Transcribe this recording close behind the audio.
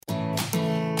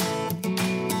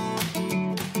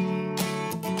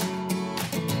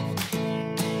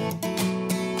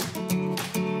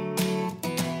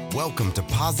Welcome to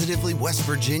Positively West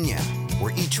Virginia,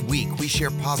 where each week we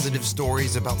share positive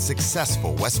stories about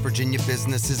successful West Virginia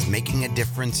businesses making a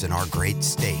difference in our great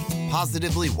state.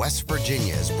 Positively West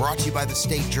Virginia is brought to you by the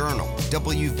State Journal,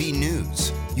 WV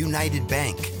News, United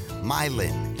Bank,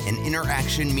 Mylan, and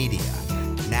Interaction Media.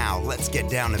 Now let's get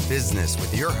down to business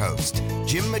with your host,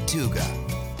 Jim Matuga.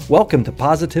 Welcome to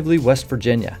Positively West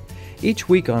Virginia. Each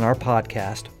week on our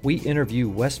podcast, we interview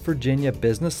West Virginia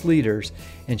business leaders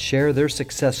and share their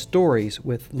success stories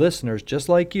with listeners just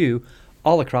like you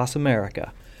all across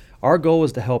America. Our goal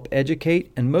is to help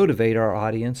educate and motivate our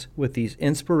audience with these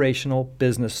inspirational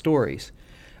business stories.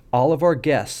 All of our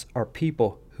guests are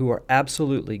people who are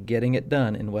absolutely getting it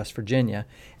done in West Virginia,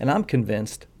 and I'm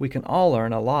convinced we can all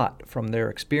learn a lot from their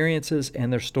experiences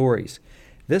and their stories.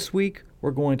 This week, we're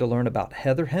going to learn about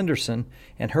Heather Henderson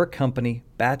and her company,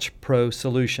 Batch Pro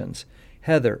Solutions.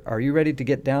 Heather, are you ready to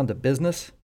get down to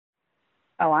business?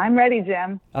 Oh, I'm ready,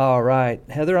 Jim. All right.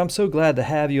 Heather, I'm so glad to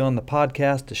have you on the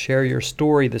podcast to share your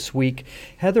story this week.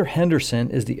 Heather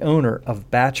Henderson is the owner of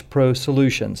Batch Pro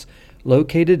Solutions,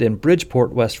 located in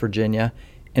Bridgeport, West Virginia,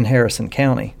 in Harrison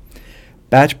County.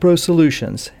 Batch Pro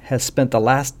Solutions has spent the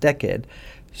last decade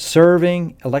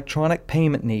serving electronic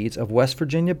payment needs of West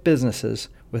Virginia businesses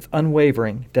with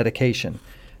unwavering dedication.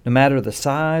 No matter the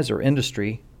size or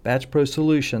industry, Batch Pro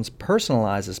Solutions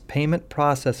personalizes payment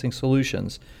processing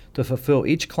solutions to fulfill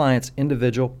each client's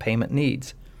individual payment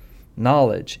needs.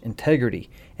 Knowledge, integrity,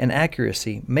 and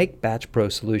accuracy make Batch Pro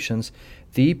Solutions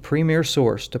the premier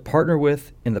source to partner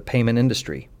with in the payment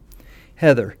industry.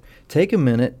 Heather, take a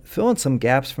minute, fill in some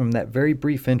gaps from that very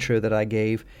brief intro that I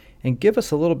gave, and give us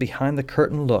a little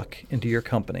behind-the-curtain look into your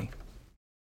company.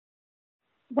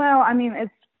 Well,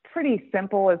 it's pretty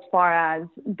simple as far as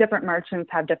different merchants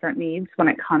have different needs when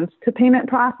it comes to payment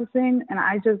processing, and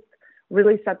I just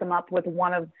really set them up with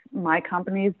one of my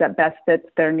companies that best fits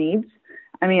their needs.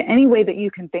 Any way that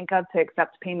you can think of to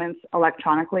accept payments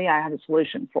electronically, I have a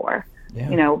solution for.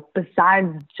 Yeah.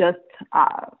 Besides just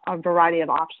a variety of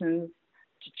options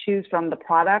to choose from the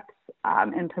products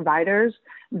and providers,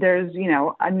 there's,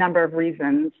 a number of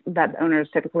reasons that owners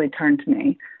typically turn to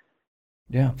me.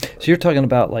 Yeah. So you're talking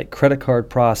about like credit card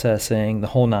processing, the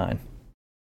whole nine.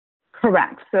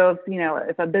 Correct. So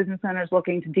if a business owner is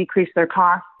looking to decrease their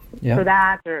costs for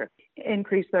that or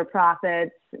increase their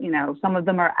profits, some of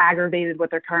them are aggravated with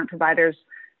their current providers'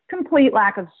 complete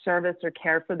lack of service or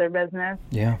care for their business.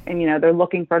 Yeah. And, they're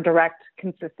looking for a direct,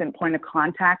 consistent point of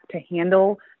contact to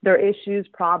handle their issues,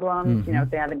 problems, if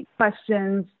they have any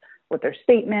questions with their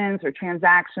statements or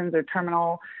transactions or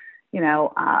terminal,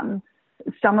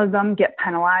 some of them get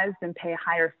penalized and pay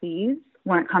higher fees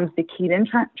when it comes to keyed-in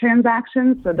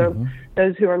transactions. So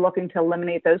those who are looking to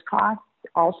eliminate those costs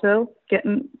also get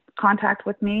in contact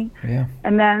with me. Yeah.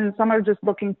 And then some are just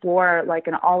looking for like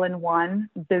an all-in-one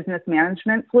business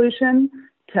management solution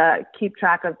to keep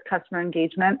track of customer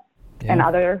engagement and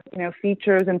other,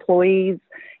 features, employees.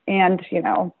 And,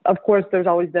 of course, there's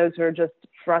always those who are just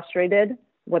frustrated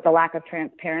with the lack of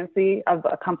transparency of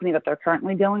a company that they're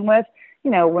currently dealing with,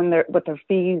 when they're with their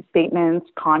fees, statements,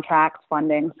 contracts,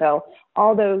 funding. So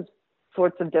all those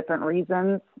sorts of different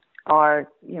reasons are,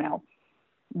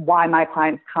 why my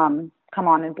clients come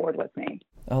on board with me.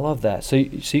 I love that. So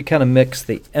you kind of mix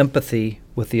the empathy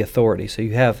with the authority. So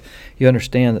you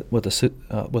understand what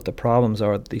the problems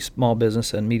are these small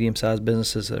business and medium-sized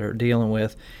businesses that are dealing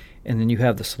with, and then you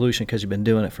have the solution because you've been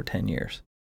doing it for 10 years.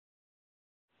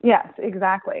 Yes,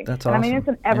 exactly. That's awesome. And it's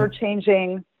an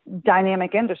ever-changing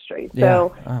dynamic industry.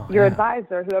 So your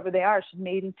advisor, whoever they are, should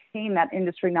maintain that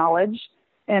industry knowledge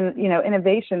and,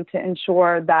 innovation to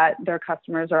ensure that their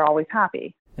customers are always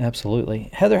happy. Absolutely.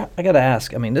 Heather, I got to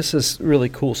ask, this is really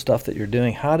cool stuff that you're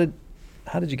doing. How did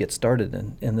you get started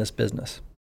in this business?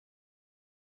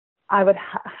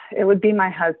 It would be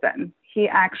my husband. He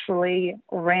actually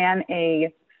ran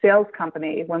a sales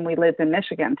company when we lived in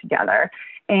Michigan together.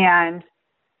 And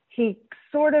he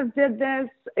sort of did this.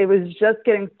 It was just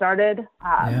getting started.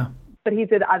 But he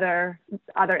did other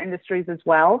industries as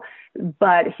well.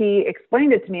 But he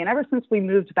explained it to me. And ever since we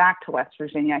moved back to West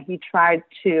Virginia, he tried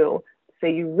to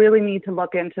say, you really need to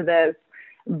look into this.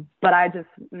 But I just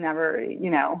never,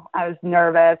 I was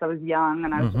nervous. I was young.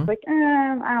 And I was just like,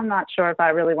 I'm not sure if I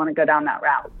really want to go down that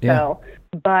route. Yeah. So,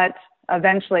 but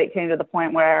eventually it came to the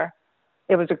point where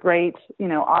it was a great,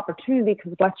 opportunity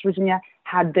because West Virginia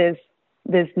had this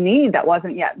need that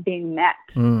wasn't yet being met.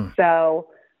 So,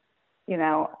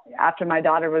 after my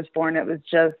daughter was born, it was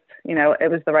just,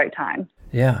 it was the right time.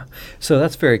 Yeah. So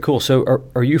that's very cool. So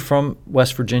are you from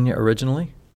West Virginia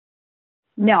originally?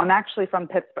 No, I'm actually from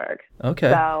Pittsburgh.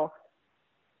 Okay. So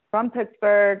from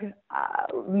Pittsburgh,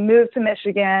 moved to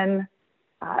Michigan,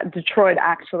 Detroit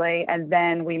actually, and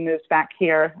then we moved back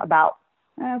here about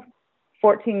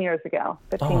 15 years ago.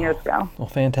 Well,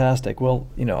 fantastic. Well,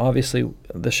 obviously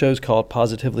the show's called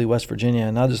Positively West Virginia,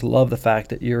 and I just love the fact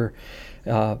that you're,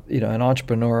 an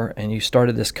entrepreneur, and you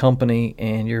started this company,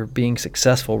 and you're being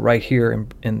successful right here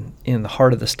in the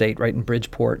heart of the state, right in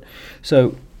Bridgeport.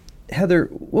 So, Heather,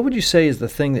 what would you say is the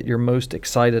thing that you're most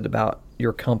excited about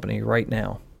your company right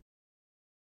now?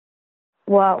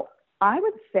 Well, I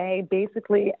would say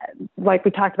basically, like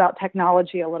we talked about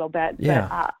technology a little bit,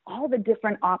 but all the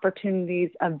different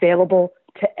opportunities available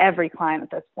to every client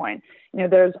at this point.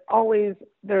 There has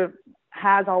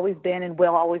always been and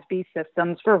will always be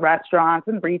systems for restaurants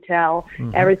and retail.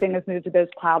 Mm-hmm. Everything has moved to those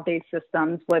cloud-based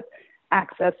systems with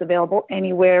access available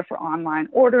anywhere for online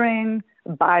ordering,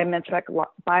 biometric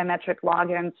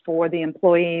logins for the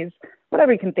employees,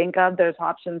 whatever you can think of. There's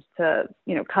options to,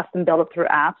 custom build it through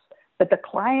apps. But the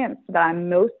clients that I'm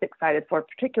most excited for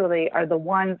particularly are the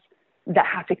ones that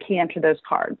have to key enter those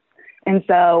cards. And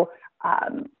so,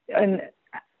 and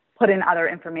put in other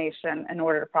information in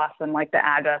order to process them, like the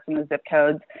address and the zip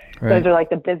codes. Right. Those are like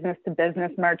the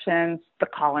business-to-business merchants, the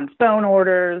call-in phone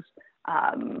orders,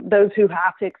 those who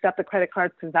have to accept the credit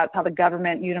cards because that's how the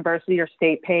government, university, or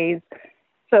state pays.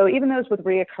 So even those with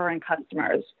reoccurring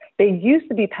customers, they used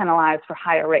to be penalized for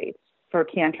higher rates for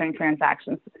key entering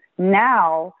transactions.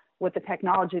 Now, with the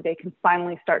technology, they can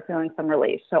finally start feeling some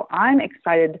relief. So I'm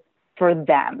excited for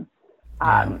them.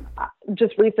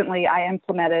 Just recently, I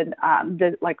implemented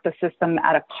the system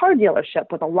at a car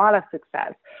dealership with a lot of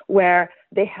success, where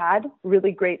they had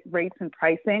really great rates and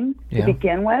pricing to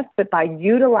begin with, but by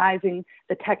utilizing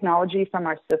the technology from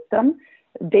our system,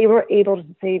 they were able to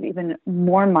save even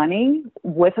more money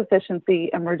with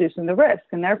efficiency and reducing the risk.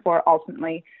 And therefore,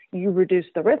 ultimately, you reduce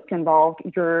the risk involved,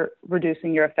 you're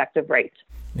reducing your effective rate.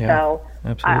 Yeah,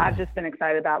 so I've just been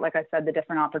excited about, like I said, the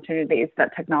different opportunities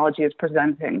that technology is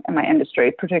presenting in my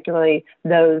industry, particularly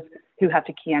those who have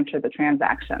to key enter the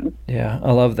transactions. Yeah,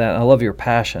 I love that. I love your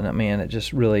passion. I mean, it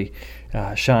just really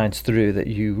shines through that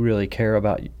you really care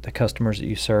about the customers that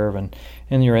you serve and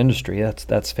in your industry.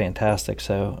 That's fantastic.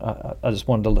 So I just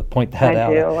wanted to point that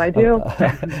out. I do.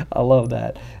 I love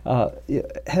that.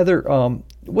 Heather,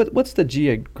 what's the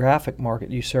geographic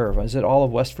market you serve? Is it all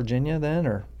of West Virginia then,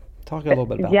 or talk a little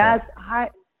bit about that? Yes,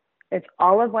 it's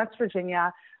all of West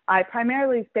Virginia. I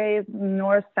primarily stay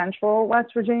north central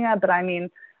West Virginia, but I mean,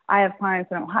 I have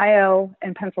clients in Ohio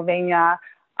and Pennsylvania.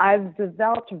 I've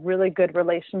developed really good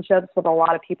relationships with a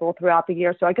lot of people throughout the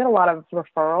year, so I get a lot of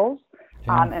referrals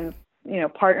and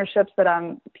partnerships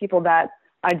people that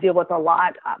I deal with a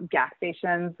lot, gas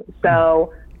stations.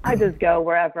 So I just go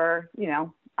wherever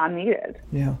I'm needed.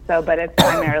 Yeah. So, but it's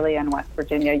primarily in West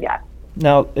Virginia, yes.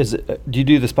 Now, do you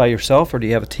do this by yourself, or do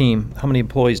you have a team? How many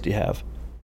employees do you have?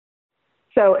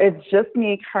 So it's just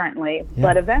me currently,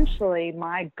 but eventually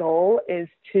my goal is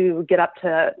to get up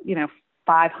to,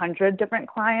 500 different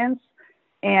clients.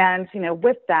 And,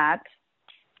 with that,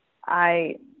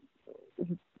 I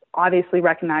obviously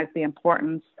recognize the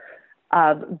importance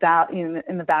of that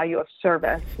in the value of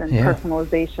service and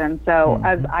personalization. So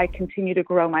as I continue to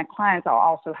grow my clients, I'll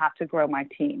also have to grow my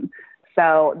team.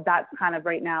 So that's kind of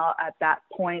right now at that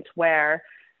point where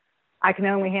I can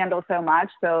only handle so much.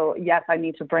 So yes, I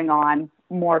need to bring on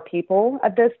more people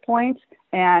at this point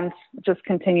and just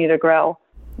continue to grow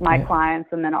my clients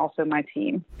and then also my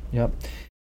team. Yep.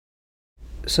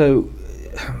 So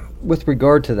with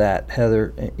regard to that,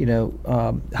 Heather,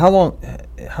 how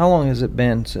long has it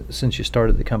been since you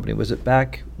started the company? Was it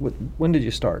back, when did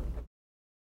you start?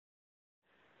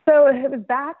 So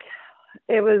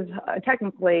it was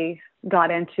technically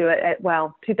got into it at,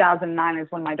 2009 is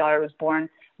when my daughter was born,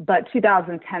 but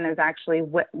 2010 is actually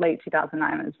late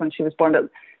 2009 is when she was born, but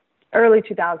early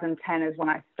 2010 is when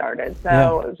I started.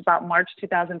 So it was about March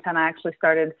 2010, I actually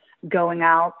started going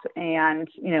out and,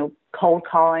 cold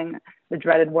calling, the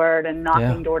dreaded word, and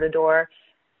knocking door to door.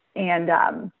 And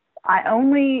I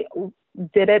only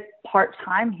did it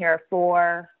part-time here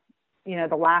for,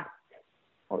 the last,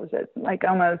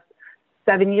 almost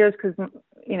 7 years, because,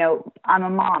 I'm a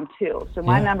mom too. So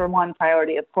my number one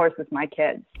priority, of course, is my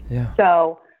kids. Yeah.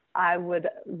 So I would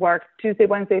work Tuesday,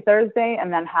 Wednesday, Thursday,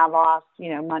 and then have off,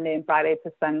 Monday and Friday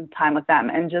to spend time with them.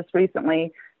 And just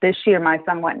recently, this year, my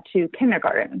son went to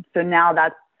kindergarten. So now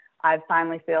I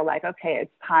finally feel like, okay,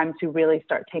 it's time to really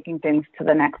start taking things to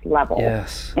the next level.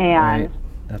 Yes. And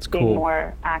that's being cool.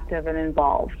 more active and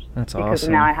involved. That's awesome. Because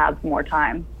now I have more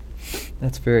time.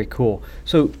 That's very cool.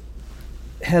 So,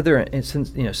 Heather,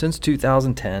 since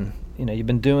 2010, you've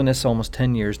been doing this almost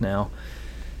 10 years now.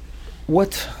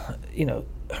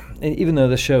 even though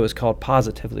the show is called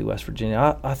Positively West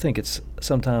Virginia, I think it's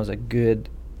sometimes a good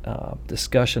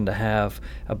discussion to have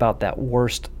about that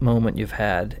worst moment you've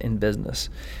had in business.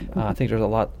 I think there's a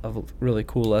lot of really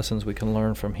cool lessons we can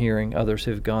learn from hearing others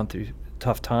who've gone through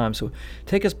tough times. So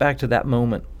take us back to that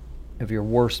moment of your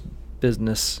worst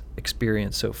business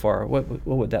experience so far. What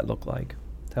would that look like?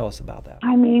 Tell us about that.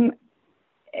 I mean,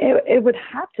 it would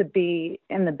have to be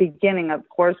in the beginning, of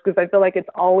course, because I feel like it's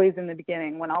always in the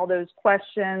beginning when all those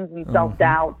questions and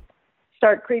self-doubt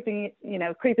start creeping in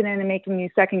and making you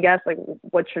second guess like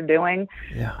what you're doing.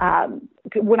 Yeah.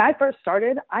 When I first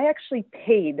started, I actually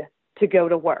paid to go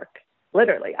to work.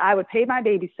 Literally, I would pay my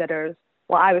babysitters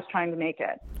while I was trying to make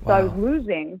it. So I was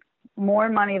losing more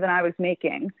money than I was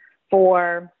making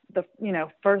for the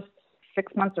first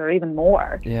 6 months or even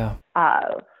more. Yeah.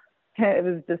 It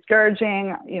was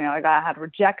discouraging. I had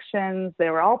rejections. They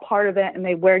were all part of it, and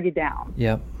they wear you down.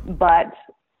 Yeah. But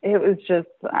it was just,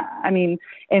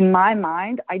 in my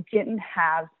mind, I didn't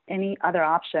have any other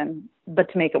option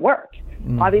but to make it work.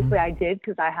 Mm-hmm. Obviously, I did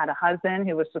because I had a husband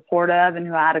who was supportive and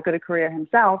who had a good career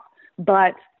himself.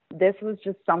 But this was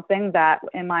just something that,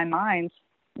 in my mind,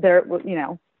 I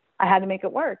had to make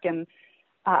it work. And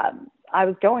I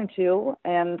was going to,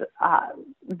 and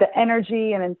the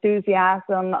energy and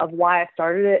enthusiasm of why I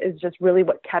started it is just really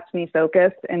what kept me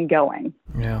focused and going.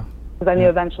 Yeah. Because I knew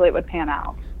eventually it would pan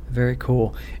out. Very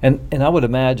cool. And I would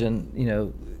imagine,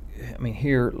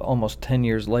 here almost 10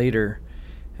 years later,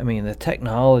 the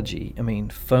technology,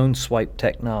 phone swipe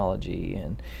technology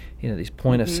and, these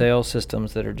point of sale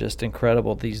systems that are just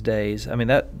incredible these days.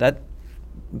 That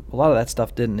a lot of that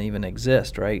stuff didn't even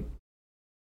exist, right?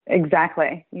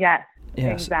 Exactly. Yes.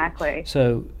 Yes. Exactly.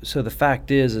 So the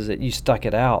fact is that you stuck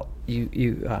it out.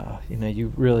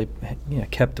 You really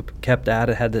kept at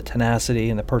it, had the tenacity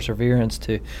and the perseverance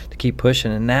to keep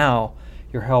pushing, and now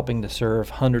you're helping to serve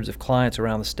hundreds of clients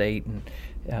around the state, and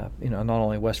not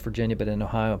only West Virginia but in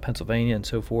Ohio and Pennsylvania and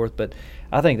so forth. But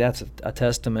I think that's a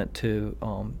testament to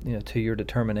to your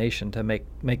determination to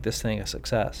make this thing a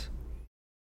success.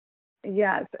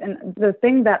 Yes, and the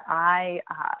thing that I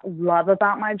love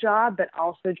about my job that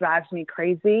also drives me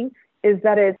crazy is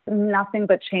that it's nothing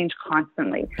but change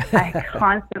constantly. I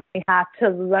constantly have to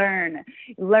learn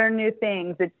new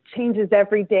things. It changes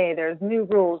every day. There's new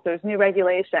rules, there's new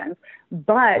regulations,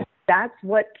 but that's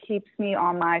what keeps me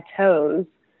on my toes,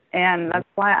 and that's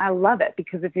why I love it,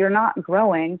 because if you're not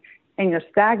growing and you're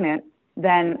stagnant,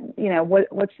 then,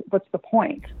 what's the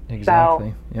point?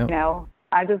 Exactly. So, yep.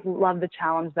 I just love the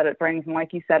challenge that it brings. And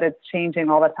like you said, it's changing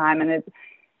all the time, and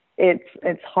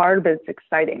it's hard, but it's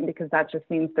exciting because that just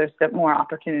means there's more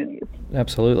opportunities.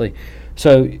 Absolutely.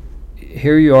 So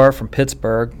here you are from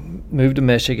Pittsburgh, moved to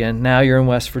Michigan. Now you're in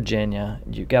West Virginia.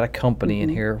 You've got a company in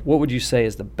here. What would you say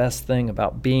is the best thing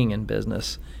about being in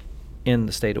business in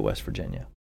the state of West Virginia?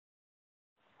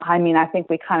 I think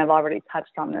we kind of already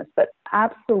touched on this, but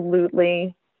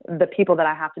absolutely the people that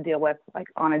I have to deal with like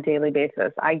on a daily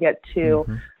basis. I get to,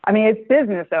 it's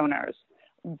business owners,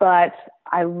 but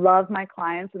I love my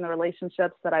clients and the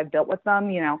relationships that I've built with them.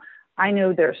 I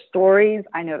know their stories,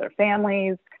 I know their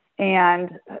families,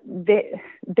 and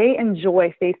they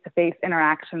enjoy face-to-face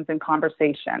interactions and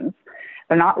conversations.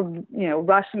 They're not,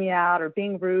 rushing me out or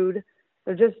being rude.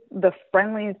 They're just the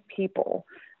friendliest people.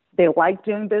 They like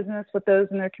doing business with those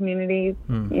in their communities,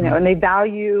 and they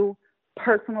value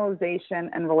personalization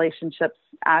and relationships,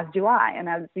 as do I. And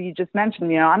as you just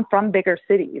mentioned, I'm from bigger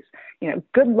cities.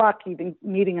 Good luck even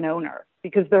meeting an owner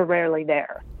because they're rarely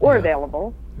there or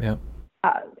available. Yeah.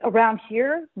 Around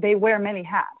here, they wear many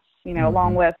hats,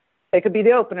 along with, they could be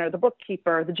the opener, the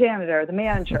bookkeeper, the janitor, the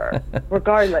manager.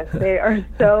 Regardless, they are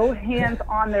so hands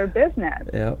on their business.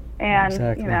 Yep. And,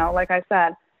 exactly. Like I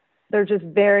said, they're just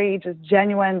very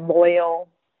genuine, loyal,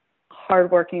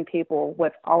 hardworking people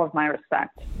with all of my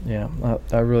respect. Yeah,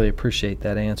 I really appreciate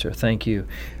that answer. Thank you.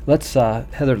 Let's,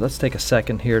 Heather, let's take a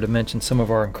second here to mention some of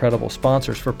our incredible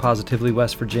sponsors for Positively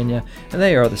West Virginia, and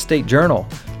they are the State Journal,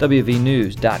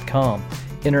 WVNews.com,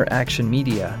 Interaction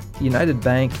Media, United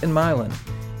Bank, and Mylan.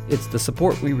 It's the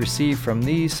support we receive from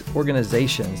these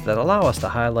organizations that allow us to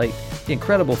highlight the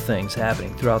incredible things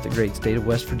happening throughout the great state of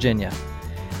West Virginia.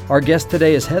 Our guest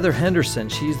today is Heather Henderson.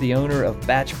 She's the owner of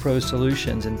Batch Pro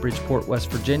Solutions in Bridgeport, West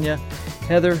Virginia.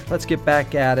 Heather, let's get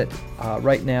back at it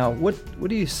right now. What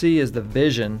do you see as the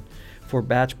vision for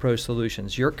Batch Pro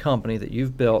Solutions, your company that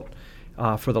you've built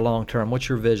for the long term? What's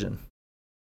your vision?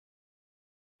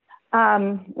 As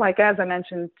I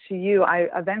mentioned to you, I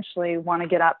eventually want to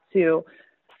get up to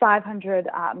 500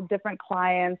 different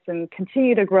clients and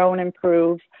continue to grow and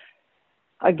improve.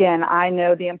 again, I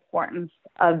know the importance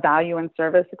of value and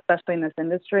service, especially in this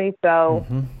industry. So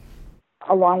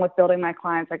along with building my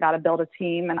clients, I got to build a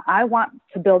team, and I want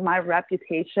to build my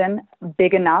reputation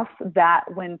big enough that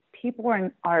when people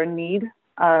are in need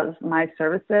of my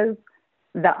services,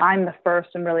 that I'm the first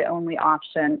and really only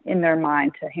option in their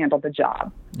mind to handle the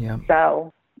job. Yeah.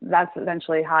 So that's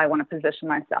eventually how I want to position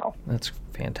myself. That's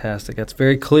fantastic. That's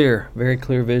very clear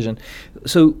vision.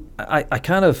 So I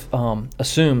kind of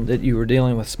assumed that you were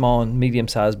dealing with small and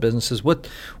medium-sized businesses.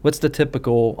 What's the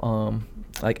typical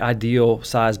ideal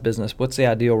size business? What's the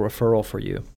ideal referral for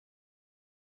you?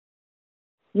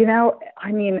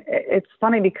 It's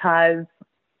funny because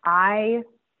I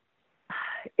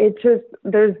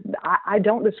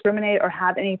don't discriminate or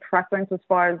have any preference as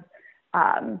far as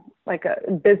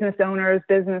business owners,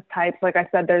 business types. Like I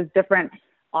said, there's different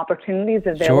opportunities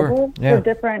available for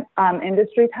different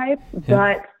industry types. Yeah.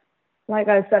 But like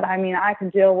I said, I can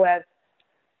deal with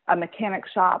a mechanic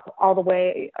shop all the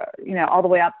way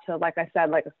up to, like I said,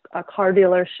 like a car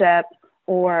dealership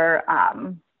or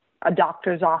a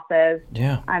doctor's office.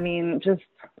 Yeah. Just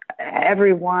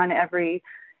every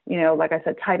like I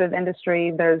said, type of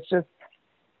industry. There's just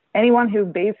anyone who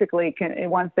basically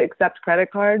wants to accept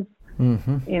credit cards.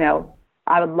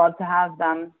 I would love to have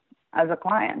them as a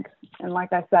client. And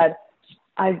like I said,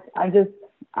 I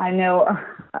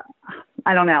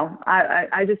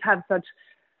just have such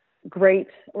great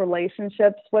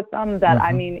relationships with them that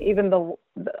even the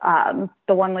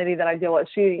one lady that I deal with,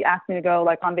 she asked me to go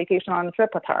on vacation on a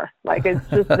trip with her. It's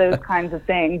just those kinds of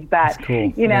things that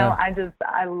cool.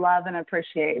 I love and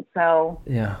appreciate. So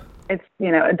yeah, it's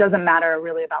it doesn't matter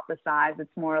really about the size. It's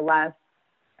more or less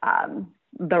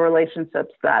the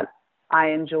relationships that I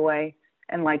enjoy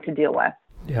and like to deal with.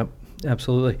 Yep,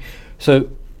 absolutely. So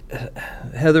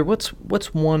Heather, what's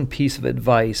one piece of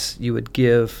advice you would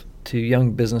give to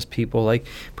young business people? Like,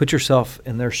 put yourself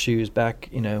in their shoes back,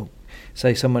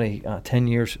 say somebody 10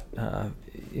 years,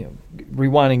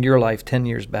 rewinding your life 10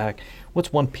 years back.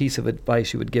 What's one piece of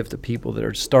advice you would give to people that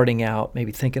are starting out,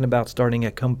 maybe thinking about starting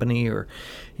a company or,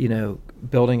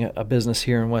 building a business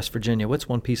here in West Virginia? What's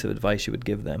one piece of advice you would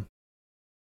give them?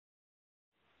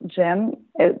 Jim,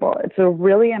 it's a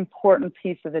really important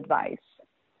piece of advice.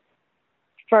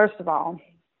 First of all,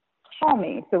 call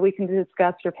me so we can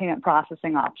discuss your payment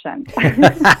processing option.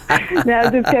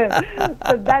 No, just kidding.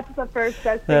 So that's the first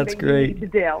best thing that you need to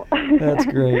do. That's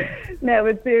great. No,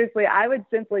 but seriously, I would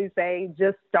simply say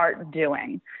just start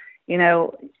doing. You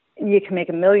can make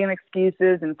a million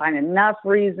excuses and find enough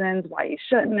reasons why you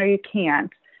shouldn't or you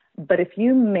can't. But if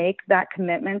you make that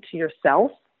commitment to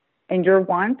yourself and your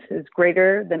want is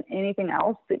greater than anything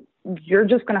else, that you're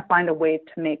just going to find a way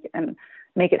to make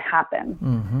it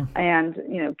happen. And,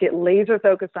 get laser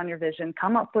focused on your vision,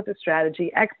 come up with a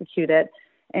strategy, execute it,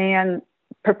 and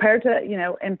prepare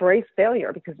to, embrace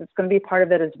failure because it's going to be part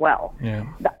of it as well. Yeah.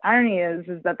 The irony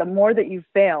is that the more that you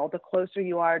fail, the closer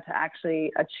you are to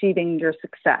actually achieving your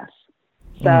success.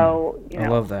 So, I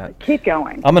love that. Keep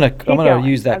going. I'm gonna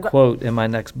use that quote in my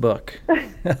next book.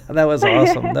 That was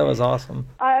awesome.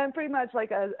 I'm pretty much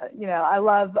I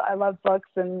love books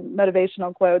and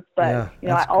motivational quotes, but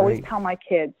I always tell my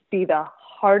kids, be the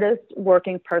hardest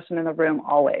working person in the room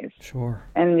always. Sure.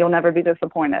 And you'll never be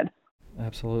disappointed.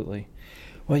 Absolutely.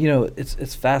 Well,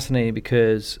 it's fascinating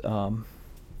because I'm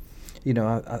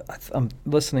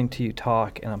listening to you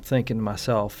talk and I'm thinking to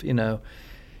myself,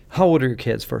 how old are your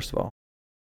kids, first of all?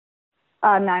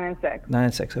 9 and 6. 9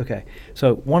 and 6, okay.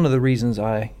 So one of the reasons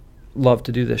I love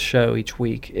to do this show each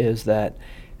week is that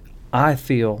I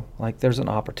feel like there's an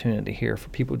opportunity here for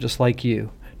people just like you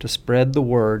to spread the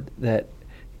word that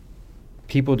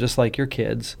people just like your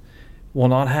kids will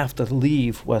not have to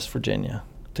leave West Virginia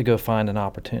to go find an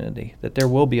opportunity, that there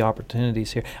will be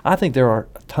opportunities here. I think there are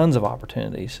tons of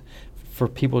opportunities for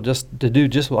people just to do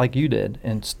just like you did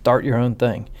and start your own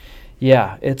thing.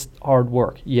 Yeah, it's hard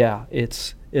work. Yeah,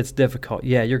 it's difficult.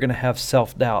 Yeah, you're going to have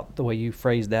self-doubt. The way you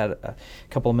phrased that a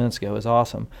couple of minutes ago is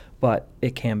awesome, but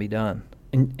it can be done.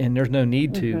 And there's no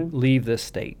need to leave this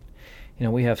state.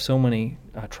 We have so many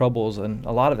troubles, and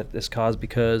a lot of it is caused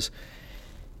because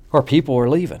our people are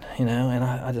leaving, and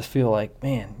I just feel like,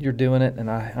 man, you're doing it,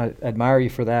 and I admire you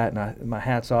for that, and my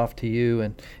hat's off to you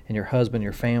and your husband,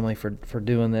 your family for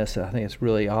doing this. I think it's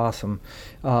really awesome.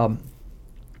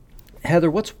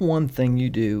 Heather, what's one thing you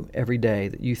do every day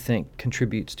that you think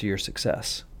contributes to your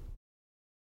success?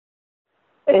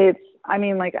 As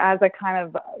I kind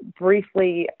of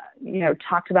briefly,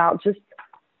 talked about, just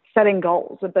setting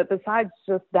goals. But besides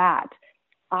just that,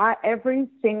 every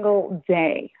single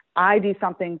day I do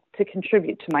something to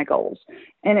contribute to my goals.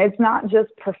 And it's not just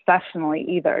professionally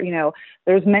either.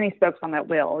 There's many spokes on that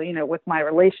wheel, with my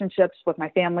relationships, with my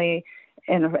family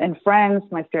and friends,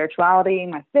 my spirituality,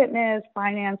 my fitness,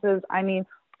 finances. I mean,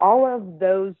 all of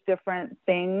those different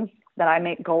things that I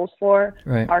make goals for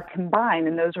are combined,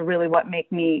 and those are really what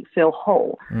make me feel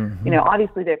whole. Mm-hmm.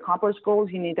 Obviously to accomplish goals,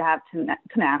 you need to have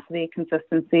tenacity,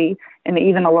 consistency, and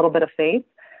even a little bit of faith.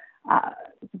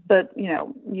 But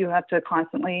you have to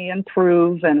constantly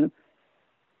improve and,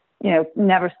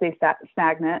 never stay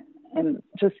stagnant and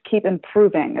just keep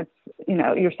improving. It's,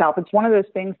 yourself. It's one of those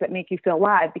things that make you feel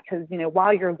alive because,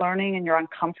 while you're learning and you're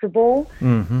uncomfortable,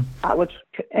 which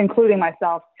including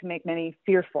myself can make many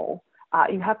fearful,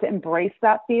 you have to embrace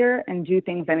that fear and do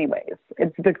things anyways.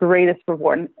 It's the greatest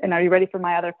reward. And are you ready for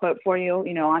my other quote for you?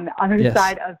 On the other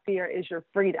side of fear is your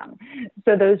freedom.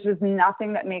 So there's just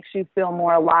nothing that makes you feel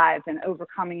more alive than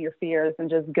overcoming your fears and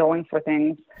just going for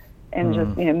things and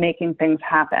just, making things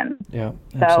happen. Yeah,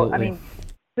 absolutely.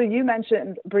 So you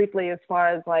mentioned briefly as far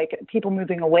as like people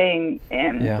moving away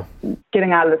and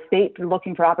getting out of the state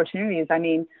looking for opportunities. I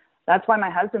mean, that's why my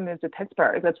husband moved to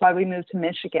Pittsburgh. That's why we moved to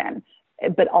Michigan.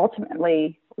 But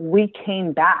ultimately, we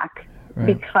came back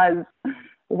because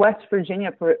West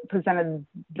Virginia presented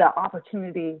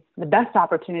the best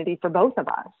opportunity for both of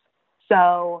us.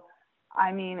 So,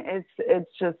 I mean, it's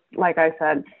just like I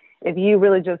said, if you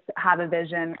really just have a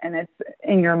vision and it's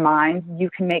in your mind,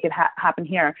 you can make it happen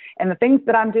here. And the things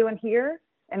that I'm doing here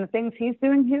and the things he's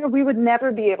doing here, we would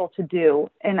never be able to do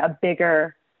in a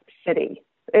bigger city.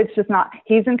 It's just not.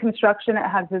 He's in construction. It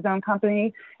has his own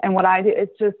company. And what I do,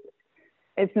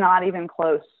 it's not even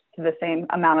close to the same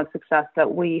amount of success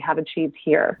that we have achieved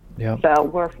here. Yeah. So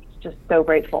we're just so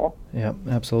grateful. Yeah,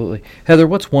 absolutely. Heather,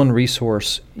 what's one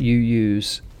resource you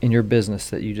use in your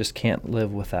business that you just can't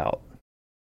live without?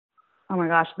 Oh my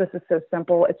gosh, this is so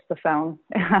simple. It's the phone.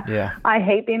 Yeah. I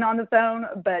hate being on the phone,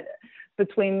 but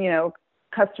between,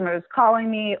 customers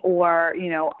calling me or,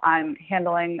 I'm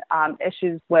handling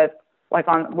issues with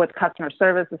customer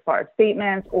service as far as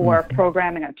statements or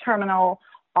programming a terminal.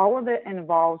 All of it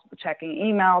involves checking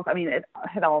emails. I mean, it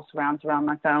all surrounds around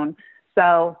my phone.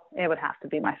 So it would have to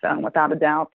be my phone without a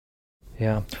doubt.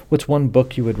 Yeah. What's one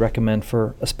book you would recommend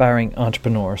for aspiring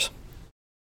entrepreneurs?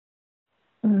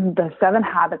 The 7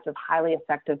 Habits of Highly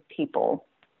Effective People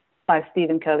by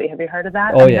Stephen Covey. Have you heard of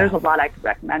that? Oh, yeah. There's a lot I could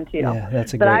recommend to you. Yeah,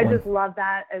 that's a great one. But I just love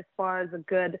that as far as a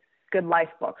good life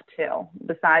book too.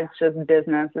 Besides just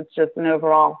business, it's just an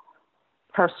overall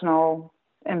personal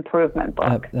improvement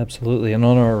book. Absolutely. And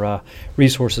on our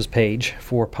resources page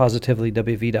for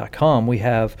positivelyWV.com, we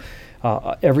have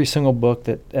every single book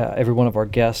that every one of our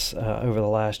guests over the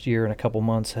last year and a couple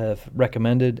months have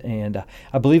recommended, and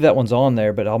I believe that one's on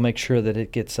there. But I'll make sure that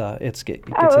it gets an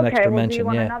extra mention. Do you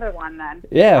want another one then?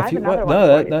 Yeah, if you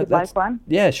want. That's one.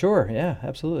 Yeah, sure. Yeah,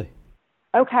 absolutely.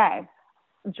 Okay,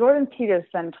 Jordan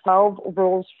Peterson, 12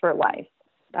 Rules for Life.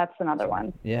 That's another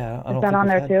one. Yeah, is that on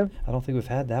there too? I don't think we've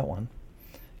had that one.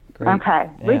 Great. Okay,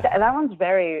 read that one's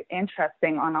very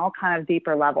interesting on all kind of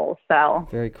deeper levels. So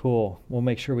very cool. We'll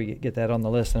make sure we get that on the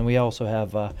list, and we also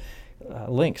have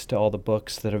links to all the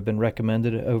books that have been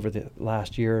recommended over the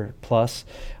last year plus,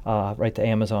 right to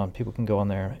Amazon. People can go on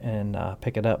there and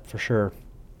pick it up for sure.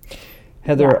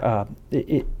 Heather,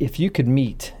 if you could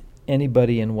meet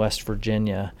anybody in West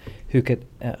Virginia who could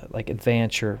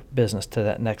advance your business to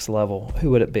that next level,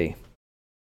 who would it be?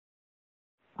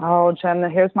 Oh, Jim,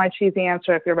 here's my cheesy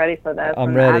answer if you're ready for this.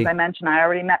 I'm ready. As I mentioned, I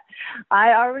already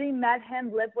met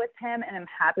him, lived with him, and am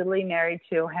happily married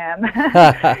to him.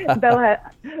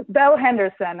 Bill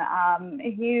Henderson.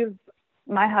 He's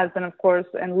my husband, of course,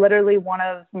 and literally one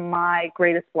of my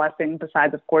greatest blessings,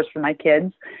 besides, of course, for my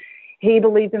kids. He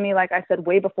believed in me, like I said,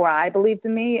 way before I believed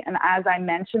in me. And as I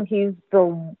mentioned, he's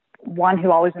the one who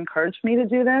always encouraged me to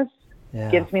do this. Yeah.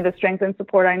 Gives me the strength and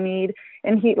support I need.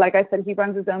 And he, like I said, he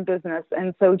runs his own business.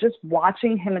 And so just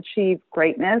watching him achieve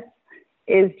greatness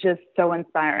is just so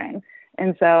inspiring.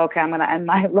 And so, okay, I'm going to end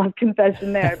my love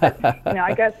confession there. But,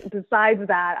 I guess besides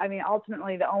that, I mean,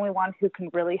 ultimately the only one who can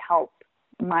really help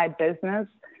my business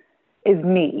is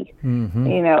me. Mm-hmm.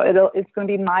 It's going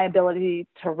to be my ability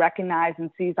to recognize and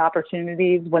seize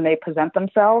opportunities when they present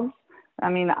themselves. I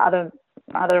mean,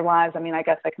 otherwise, I mean, I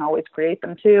guess I can always create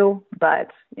them too,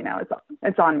 but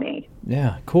it's on me.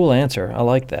 Yeah, cool answer. I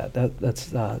like that.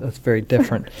 That's very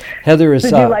different. Heather is.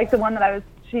 Did you like the one that I was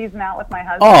cheesing out with my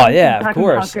husband? Oh yeah, of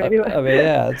course. I mean,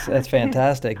 yeah, that's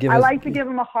fantastic. I like to give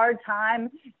him a hard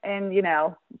time and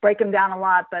break him down a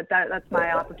lot, but that's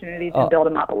my opportunity to build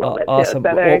him up a little bit awesome. too.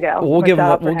 So there you go. We'll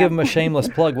give him a shameless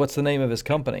plug. What's the name of his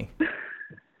company?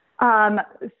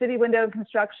 City Window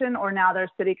Construction, or now they're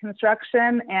City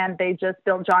Construction, and they just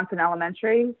built Johnson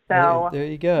Elementary. So there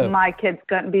you go. My kid's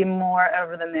going to be more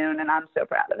over the moon, and I'm so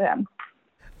proud of him.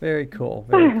 Very cool.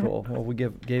 Very cool. Well, we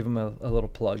gave him a little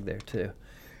plug there too.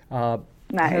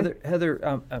 Nice.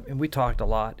 Heather, and we talked a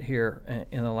lot here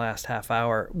in the last half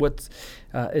hour.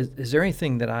 Is there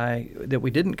anything that we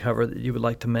didn't cover that you would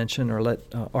like to mention or let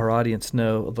our audience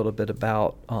know a little bit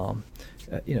about?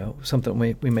 Something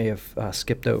we may have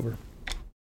skipped over.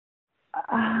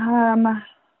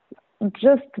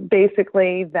 Just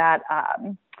basically that,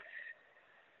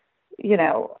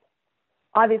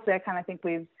 obviously I kind of think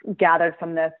we've gathered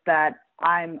from this that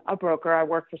I'm a broker. I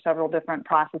work for several different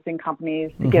processing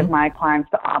companies to give my clients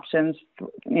the options,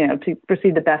 to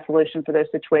receive the best solution for their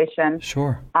situation.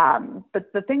 Sure.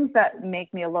 But the things that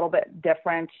make me a little bit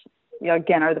different,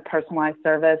 again, are the personalized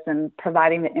service and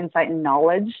providing the insight and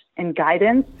knowledge and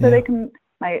guidance so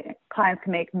my clients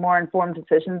can make more informed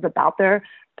decisions about their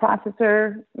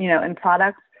processor, and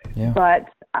products. Yeah. But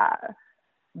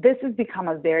this has become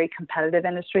a very competitive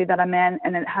industry that I'm in,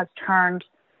 and it has turned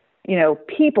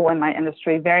people in my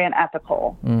industry very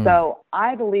unethical. So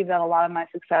I believe that a lot of my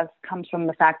success comes from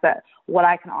the fact that what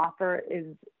I can offer is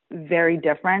very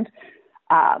different.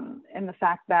 And the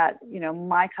fact that,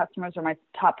 my customers are my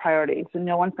top priority. So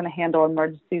no one's going to handle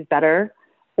emergencies better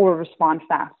or respond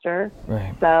faster.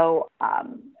 Right. So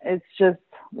it's just,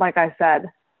 like I said,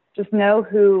 just know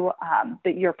who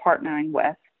that you're partnering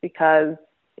with, because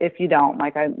if you don't,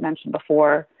 like I mentioned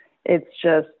before, it's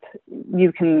just,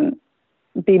 you can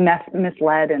be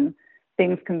misled and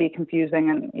things can be confusing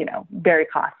and, very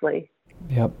costly.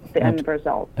 Yep. The end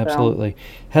result. Absolutely.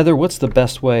 Heather, what's the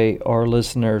best way our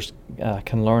listeners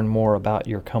can learn more about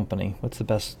your company? What's the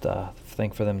best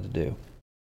thing for them to do?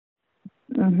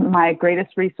 My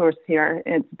greatest resource here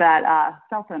is that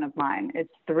cell phone of mine. It's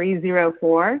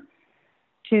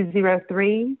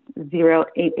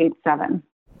 304-203-0887.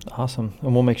 Awesome.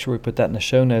 And we'll make sure we put that in the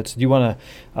show notes. Do you want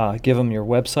to give them your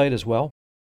website as well?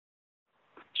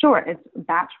 Sure. It's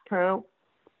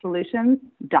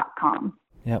batchprosolutions.com.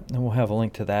 Yep, and we'll have a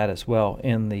link to that as well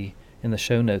in the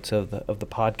show notes of the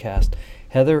podcast.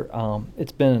 Heather,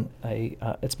 it's been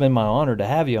my honor to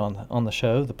have you on the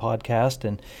show, the podcast,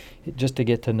 and just to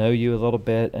get to know you a little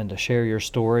bit and to share your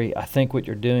story. I think what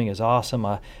you're doing is awesome.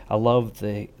 I love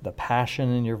the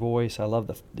passion in your voice. I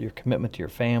love your commitment to your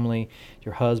family,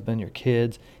 your husband, your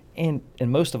kids, and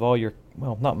most of all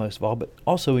not most of all, but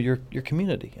also your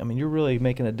community. I mean, you're really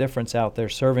making a difference out there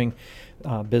serving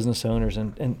business owners,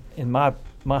 and in my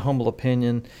humble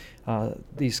opinion,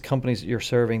 these companies that you're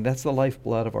serving, that's the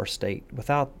lifeblood of our state.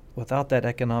 Without that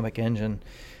economic engine,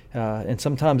 and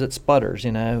sometimes it sputters,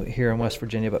 here in West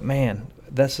Virginia, but man,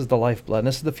 this is the lifeblood, and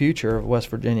this is the future of West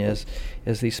Virginia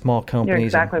is these small companies. You're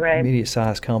exactly and right.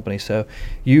 Medium-sized companies. So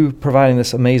you providing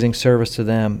this amazing service to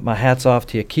them, my hat's off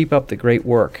to you. Keep up the great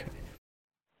work.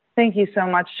 Thank you so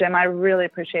much, Jim. I really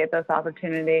appreciate this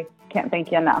opportunity. Can't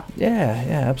thank you enough. Yeah,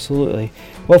 absolutely.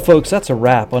 Well, folks, that's a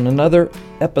wrap on another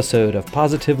episode of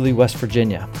Positively West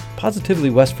Virginia. Positively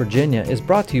West Virginia is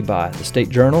brought to you by the State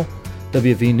Journal,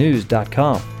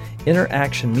 WVNews.com,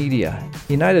 Interaction Media,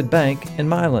 United Bank, and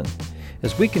Mylan.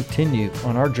 As we continue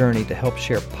on our journey to help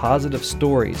share positive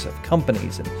stories of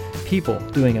companies and people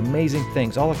doing amazing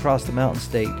things all across the Mountain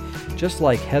State, just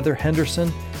like Heather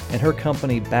Henderson and her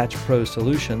company Batch Pro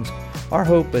Solutions, our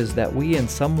hope is that we in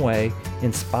some way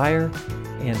inspire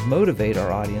and motivate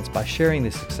our audience by sharing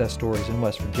these success stories in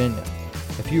West Virginia.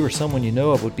 If you or someone you know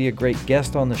of would be a great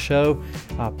guest on the show,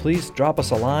 please drop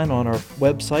us a line on our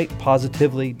website,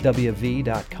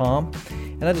 positivelywv.com.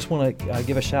 And I just want to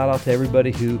give a shout out to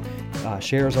everybody who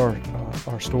shares our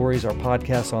stories, our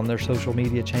podcasts on their social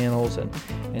media channels, and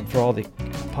for all the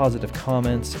positive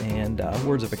comments and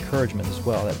words of encouragement as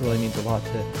well. That really means a lot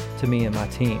to me and my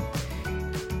team.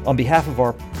 On behalf of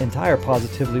our entire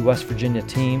Positively West Virginia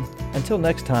team, until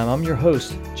next time, I'm your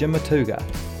host, Jim Matuga.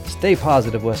 Stay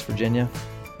positive, West Virginia.